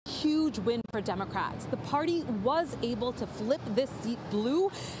huge win for Democrats. The party was able to flip this seat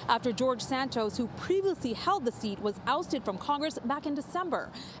blue after George Santos, who previously held the seat, was ousted from Congress back in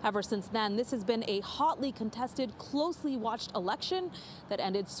December. Ever since then, this has been a hotly contested, closely watched election that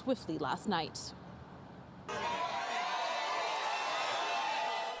ended swiftly last night.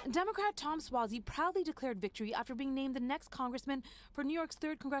 Democrat Tom Suozzi proudly declared victory after being named the next congressman for New York's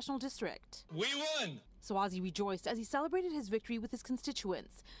 3rd congressional district. We won! Suozzi rejoiced as he celebrated his victory with his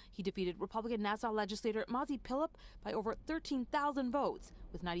constituents. He defeated Republican Nassau legislator Mazi Pilip by over 13,000 votes,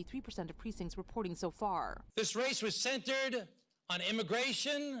 with 93% of precincts reporting so far. This race was centered on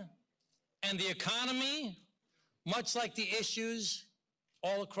immigration and the economy, much like the issues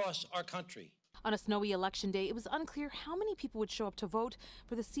all across our country. On a snowy election day, it was unclear how many people would show up to vote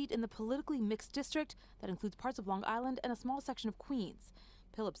for the seat in the politically mixed district that includes parts of Long Island and a small section of Queens.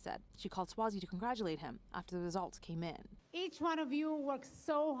 Pilip said she called Suozzi to congratulate him after the results came in. Each one of you worked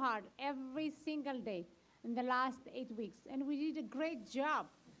so hard every single day in the last 8 weeks, and we did a great job.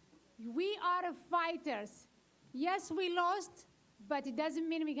 We are the fighters. Yes, we lost, but it doesn't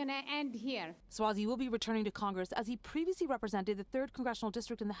mean we're going to end here. Suozzi will be returning to Congress as he previously represented the 3rd congressional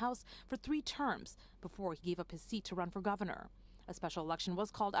district in the House for 3 terms before he gave up his seat to run for governor. A special election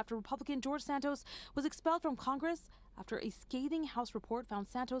was called after Republican George Santos was expelled from Congress after a scathing House report found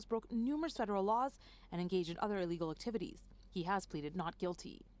Santos broke numerous federal laws and engaged in other illegal activities. He has pleaded not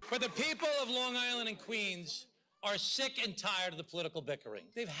guilty. But the people of Long Island and Queens are sick and tired of the political bickering.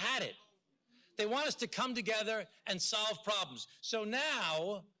 They've had it. They want us to come together and solve problems. So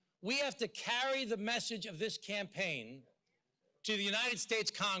now we have to carry the message of this campaign to the United States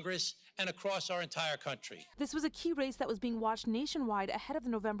Congress and across our entire country. This was a key race that was being watched nationwide ahead of the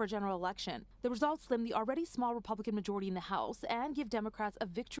November general election. The results slim the already small Republican majority in the House and give Democrats a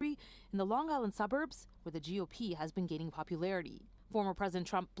victory in the Long Island suburbs, where the GOP has been gaining popularity. Former President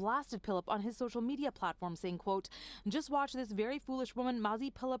Trump blasted Pilip on his social media platform, saying, quote, "Just watch this very foolish woman,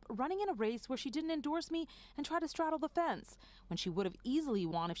 Mazi Pilip, running in a race where she didn't endorse me and try to straddle the fence, when she would have easily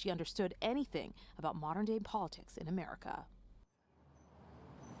won if she understood anything about modern-day politics in America."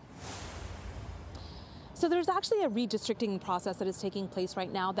 So there's actually a redistricting process that is taking place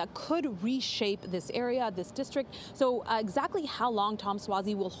right now that could reshape this area, this district. So exactly how long Tom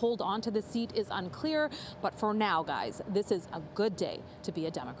Suozzi will hold on to this seat is unclear. But for now, guys, this is a good day to be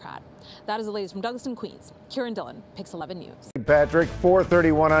a Democrat. That is the latest from Douglas and Queens. Kieran Dillon, Pix 11 News. Patrick,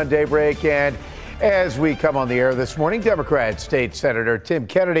 4:31 on Daybreak. And as we come on the air this morning, Democrat State Senator Tim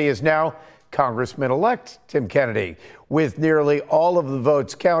Kennedy is now Congressman-elect Tim Kennedy. With nearly all of the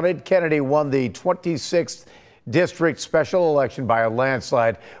votes counted, Kennedy won the 26th District Special Election by a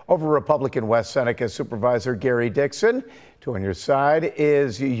landslide over Republican West Seneca Supervisor Gary Dixon. On your side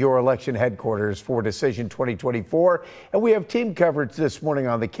is your election headquarters for Decision 2024. And we have team coverage this morning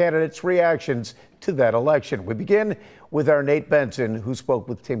on the candidates' reactions to that election. We begin with our Nate Benson, who spoke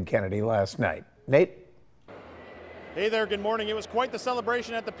with Tim Kennedy last night. Nate? Hey there, good morning. It was quite the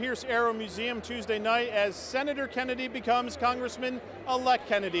celebration at the Pierce Arrow Museum Tuesday night as Senator Kennedy becomes Congressman-elect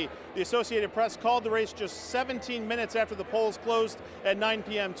Kennedy. The Associated Press called the race just 17 minutes after the polls closed at 9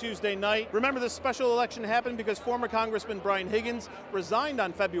 p.m. Tuesday night. Remember, this special election happened because former Congressman Brian Higgins resigned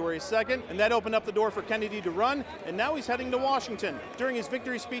on February 2nd, and that opened up the door for Kennedy to run, and now he's heading to Washington. During his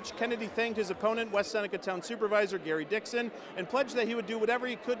victory speech, Kennedy thanked his opponent, West Seneca Town Supervisor Gary Dixon, and pledged that he would do whatever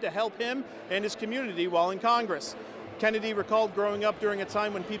he could to help him and his community while in Congress. Kennedy recalled growing up during a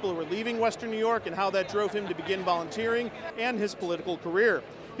time when people were leaving Western New York and how that drove him to begin volunteering and his political career.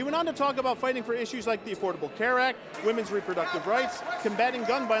 He went on to talk about fighting for issues like the Affordable Care Act, women's reproductive rights, combating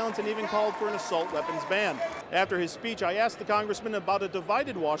gun violence, and even called for an assault weapons ban. After his speech, I asked the congressman about a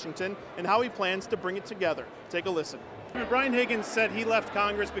divided Washington and how he plans to bring it together. Take a listen. Brian Higgins said he left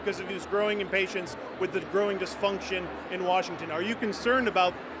Congress because of his growing impatience with the growing dysfunction in Washington. Are you concerned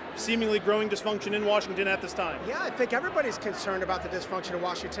about seemingly growing dysfunction in Washington at this time? Yeah, I think everybody's concerned about the dysfunction in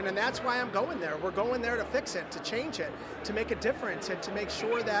Washington, and that's why I'm going there. We're going there to fix it, to change it, to make a difference, and to make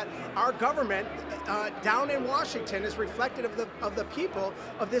sure that our government down in Washington is reflective of the people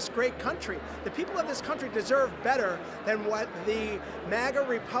of this great country. The people of this country deserve better than what the MAGA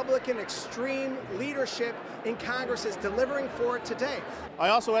Republican extreme leadership in Congress is delivering for it today. I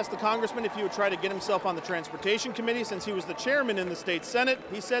also asked the congressman if he would try to get himself on the Transportation Committee since he was the chairman in the state Senate.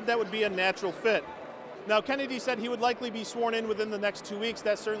 He said that would be a natural fit. Now, Kennedy said he would likely be sworn in within the next 2 weeks.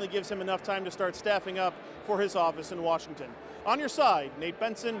 That certainly gives him enough time to start staffing up for his office in Washington. On your side, Nate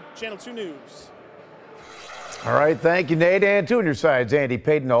Benson, Channel 2 News. All right, thank you, Nate. And to your sides, Andy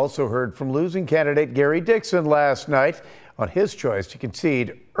Payton also heard from losing candidate Gary Dixon last night on his choice to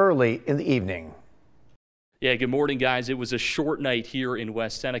concede early in the evening. Yeah, good morning, guys. It was a short night here in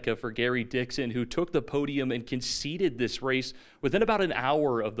West Seneca for Gary Dixon, who took the podium and conceded this race within about an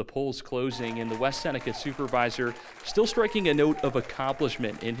hour of the polls closing, and the West Seneca supervisor still striking a note of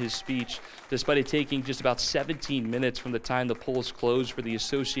accomplishment in his speech, despite it taking just about 17 minutes from the time the polls closed for the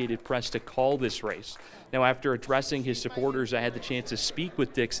Associated Press to call this race. Now, after addressing his supporters, I had the chance to speak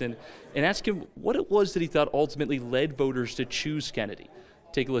with Dixon and ask him what it was that he thought ultimately led voters to choose Kennedy.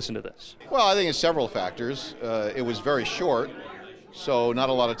 Take a listen to this. Well, I think it's several factors. It was very short, so not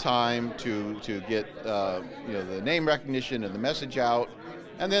a lot of time to get the name recognition and the message out.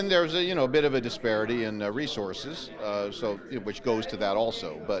 And then there's a bit of a disparity in resources, which goes to that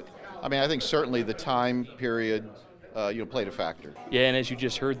also. But I mean, I think certainly the time period played a factor. Yeah, and as you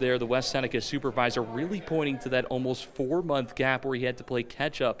just heard there, the West Seneca supervisor really pointing to that almost 4-month gap where he had to play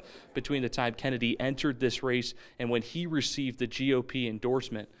catch-up between the time Kennedy entered this race and when he received the GOP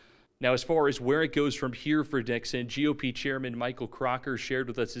endorsement. Now, as far as where it goes from here for Dixon, GOP Chairman Michael Crocker shared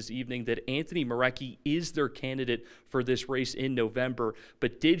with us this evening that Anthony Marecki is their candidate for this race in November,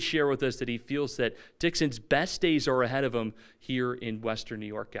 but did share with us that he feels that Dixon's best days are ahead of him here in Western New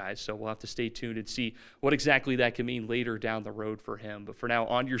York, guys. So we'll have to stay tuned and see what exactly that can mean later down the road for him. But for now,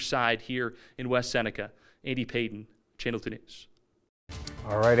 on your side here in West Seneca, Andy Payton, Channel 2 News.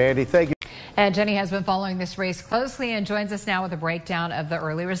 All right, Andy, thank you. And Jenny has been following this race closely and joins us now with a breakdown of the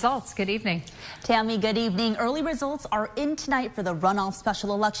early results. Good evening. Tammy, good evening. Early results are in tonight for the runoff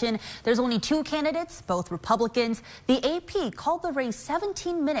special election. There's only 2 candidates, both Republicans. The AP called the race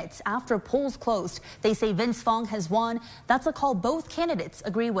 17 minutes after polls closed. They say Vince Fong has won. That's a call both candidates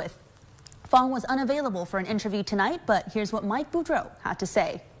agree with. Fong was unavailable for an interview tonight, but here's what Mike Boudreau had to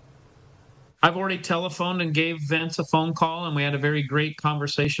say. I've already telephoned and gave Vince a phone call, and we had a very great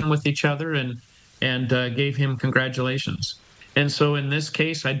conversation with each other and gave him congratulations. And so in this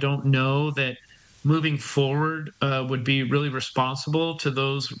case, I don't know that moving forward would be really responsible to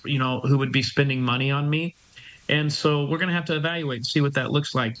those, who would be spending money on me. And so we're going to have to evaluate and see what that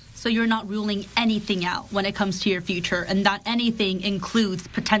looks like. So you're not ruling anything out when it comes to your future, and that anything includes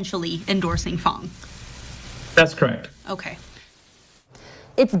potentially endorsing Fong? That's correct. Okay.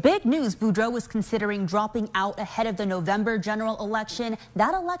 It's big news. Boudreau is considering dropping out ahead of the November general election.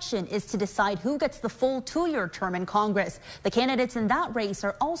 That election is to decide who gets the full 2-year term in Congress. The candidates in that race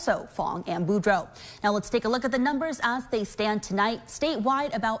are also Fong and Boudreau. Now let's take a look at the numbers as they stand tonight.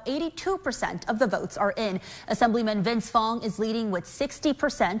 Statewide, about 82% of the votes are in. Assemblyman Vince Fong is leading with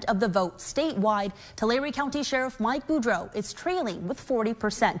 60% of the vote statewide. Tulare County Sheriff Mike Boudreau is trailing with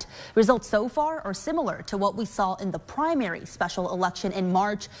 40%. Results so far are similar to what we saw in the primary special election in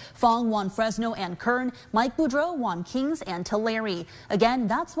March. Fong won Fresno and Kern. Mike Boudreau won Kings and Tulare. Again,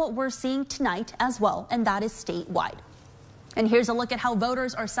 that's what we're seeing tonight as well, and that is statewide. And here's a look at how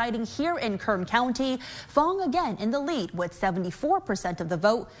voters are siding here in Kern County. Fong again in the lead with 74% of the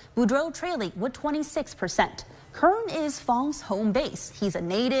vote. Boudreau trailing with 26%. Kern is Fong's home base. He's a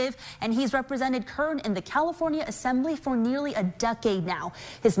native, and he's represented Kern in the California Assembly for nearly a decade now.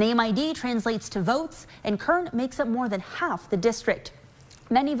 His name ID translates to votes, and Kern makes up more than half the district.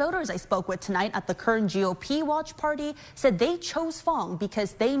 Many voters I spoke with tonight at the Kern GOP watch party said they chose Fong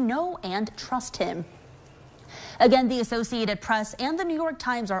because they know and trust him. Again, the Associated Press and the New York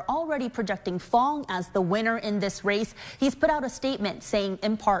Times are already projecting Fong as the winner in this race. He's put out a statement saying,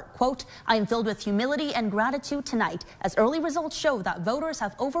 in part, quote, "I am filled with humility and gratitude tonight as early results show that voters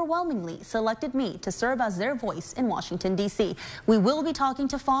have overwhelmingly selected me to serve as their voice in Washington, D.C. We will be talking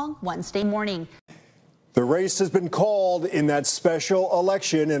to Fong Wednesday morning." The race has been called in that special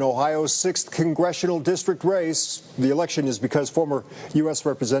election in Ohio's 6th congressional district race. The election is because former U.S.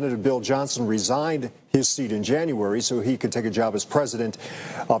 Representative Bill Johnson resigned his seat in January so he could take a job as president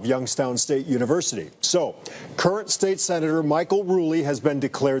of Youngstown State University. So, current state senator Michael Ruley has been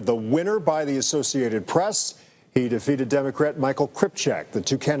declared the winner by the Associated Press. He defeated Democrat Michael Kripchak. The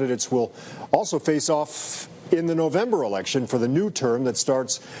 2 candidates will also face off in the November election for the new term that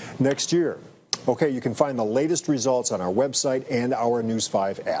starts next year. Okay, you can find the latest results on our website and our News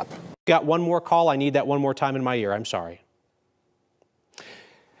 5 app. Got one more call. I need that one more time in my ear. I'm sorry.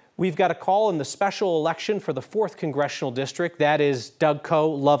 We've got a call in the special election for the 4th Congressional District. That is Doug Coe,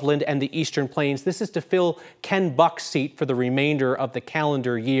 Loveland, and the Eastern Plains. This is to fill Ken Buck's seat for the remainder of the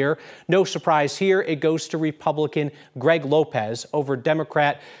calendar year. No surprise here. It goes to Republican Greg Lopez over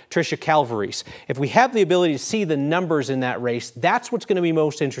Democrat Tricia Calvarese. If we have the ability to see the numbers in that race, that's what's going to be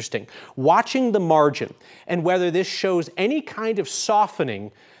most interesting. Watching the margin and whether this shows any kind of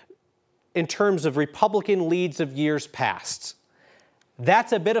softening in terms of Republican leads of years past.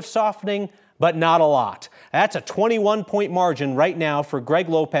 That's a bit of softening, but not a lot. That's a 21-point margin right now for Greg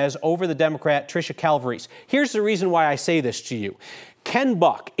Lopez over the Democrat Tricia Calabrese. Here's the reason why I say this to you. Ken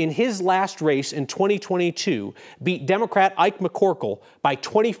Buck, in his last race in 2022, beat Democrat Ike McCorkle by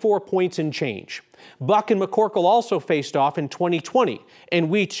 24 points and change. Buck and McCorkle also faced off in 2020, in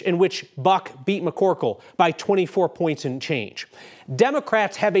which Buck beat McCorkle by 24 points and change.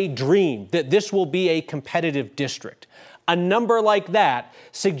 Democrats have a dream that this will be a competitive district. A number like that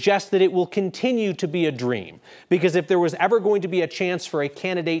suggests that it will continue to be a dream, because if there was ever going to be a chance for a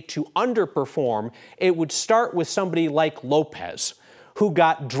candidate to underperform, it would start with somebody like Lopez, who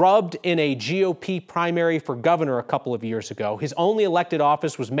got drubbed in a GOP primary for governor a couple of years ago. His only elected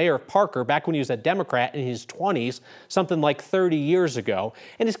office was mayor of Parker back when he was a Democrat in his 20s, something like 30 years ago,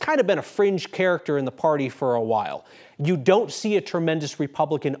 and has kind of been a fringe character in the party for a while. You don't see a tremendous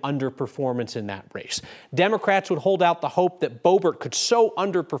Republican underperformance in that race. Democrats would hold out the hope that Boebert could so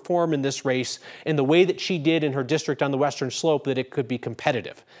underperform in this race in the way that she did in her district on the Western Slope that it could be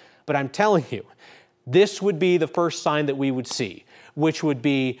competitive. But I'm telling you, this would be the first sign that we would see, which would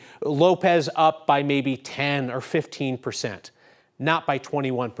be Lopez up by maybe 10 or 15%, not by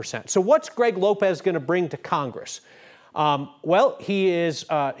 21%. So what's Greg Lopez going to bring to Congress? Well, he's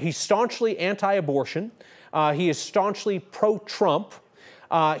staunchly anti-abortion. He is staunchly pro-Trump.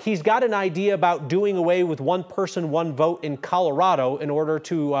 He's got an idea about doing away with one person, one vote in Colorado in order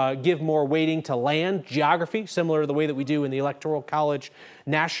to give more weighting to land, geography, similar to the way that we do in the Electoral College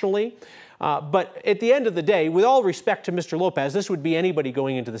nationally. But at the end of the day, with all respect to Mr. Lopez, this would be anybody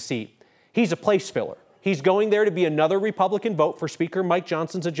going into the seat. He's a place filler. He's going there to be another Republican vote for Speaker Mike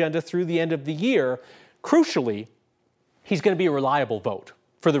Johnson's agenda through the end of the year. Crucially, he's going to be a reliable vote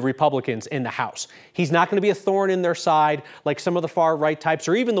for the Republicans in the House. He's not going to be a thorn in their side like some of the far-right types,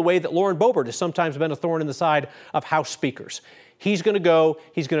 or even the way that Lauren Boebert has sometimes been a thorn in the side of House speakers. He's going to go,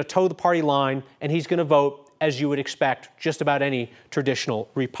 he's going to toe the party line, and he's going to vote as you would expect just about any traditional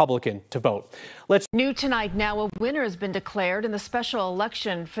Republican to vote. New tonight now, a winner has been declared in the special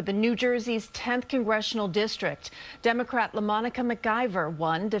election for the New Jersey's 10th congressional district. Democrat LaMonica McIver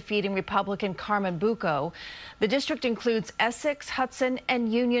won, defeating Republican Carmen Bucco. The district includes Essex, Hudson,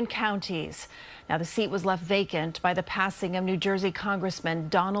 and Union counties. Now, the seat was left vacant by the passing of New Jersey Congressman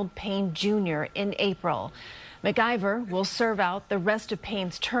Donald Payne Jr. in April. McIver will serve out the rest of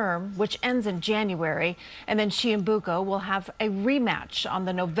Payne's term, which ends in January, and then she and Bucco will have a rematch on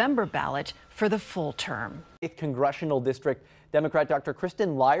the November ballot for the full term. 8th Congressional District, Democrat Dr.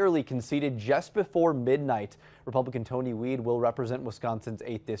 Kristen Lyerly conceded just before midnight. Republican Tony Weed will represent Wisconsin's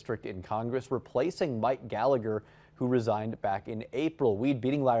 8th District in Congress, replacing Mike Gallagher, who resigned back in April. Weed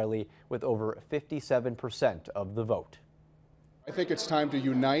beating Lyerly with over 57% of the vote. I think it's time to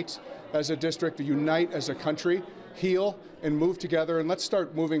unite as a district, to unite as a country, heal and move together, and let's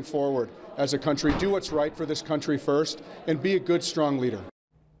start moving forward as a country. Do what's right for this country first, and be a good, strong leader.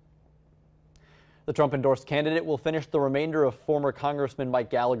 The Trump-endorsed candidate will finish the remainder of former Congressman Mike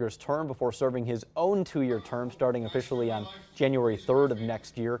Gallagher's term before serving his own 2-year term starting officially on January 3rd of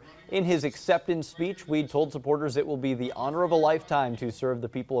next year. In his acceptance speech, Weed told supporters it will be the honor of a lifetime to serve the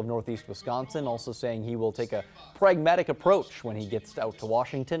people of Northeast Wisconsin, also saying he will take a pragmatic approach when he gets out to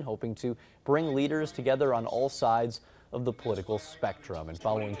Washington, hoping to bring leaders together on all sides of the political spectrum. And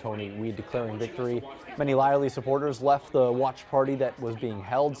following Tony Weed declaring victory, many Lyerly supporters left the watch party that was being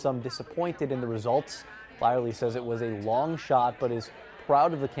held, some disappointed in the results. Lyerly says it was a long shot, but is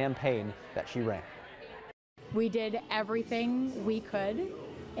proud of the campaign that she ran. We did everything we could,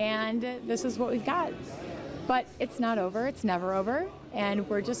 and this is what we've got. But it's not over, it's never over, and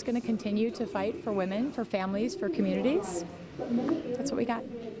we're just going to continue to fight for women, for families, for communities. That's what we got.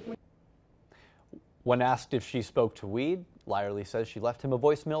 When asked if she spoke to Weed, Lyerly says she left him a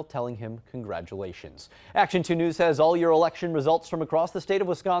voicemail telling him congratulations. Action 2 News has all your election results from across the state of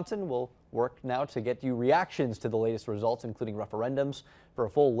Wisconsin. We'll work now to get you reactions to the latest results, including referendums. For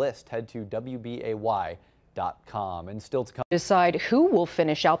a full list, head to WBAY.com. And still to come. Decide who will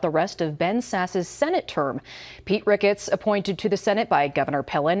finish out the rest of Ben Sass's Senate term. Pete Ricketts, appointed to the Senate by Governor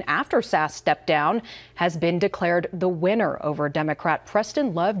Pillen after Sass stepped down, has been declared the winner over Democrat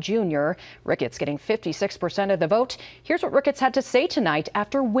Preston Love Jr. Ricketts getting 56% of the vote. Here's what Ricketts had to say tonight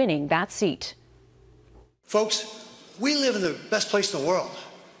after winning that seat. Folks, we live in the best place in the world.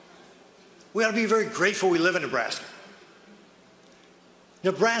 We ought to be very grateful we live in Nebraska.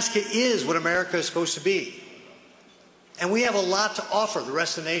 Nebraska is what America is supposed to be. And we have a lot to offer the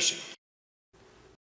rest of the nation.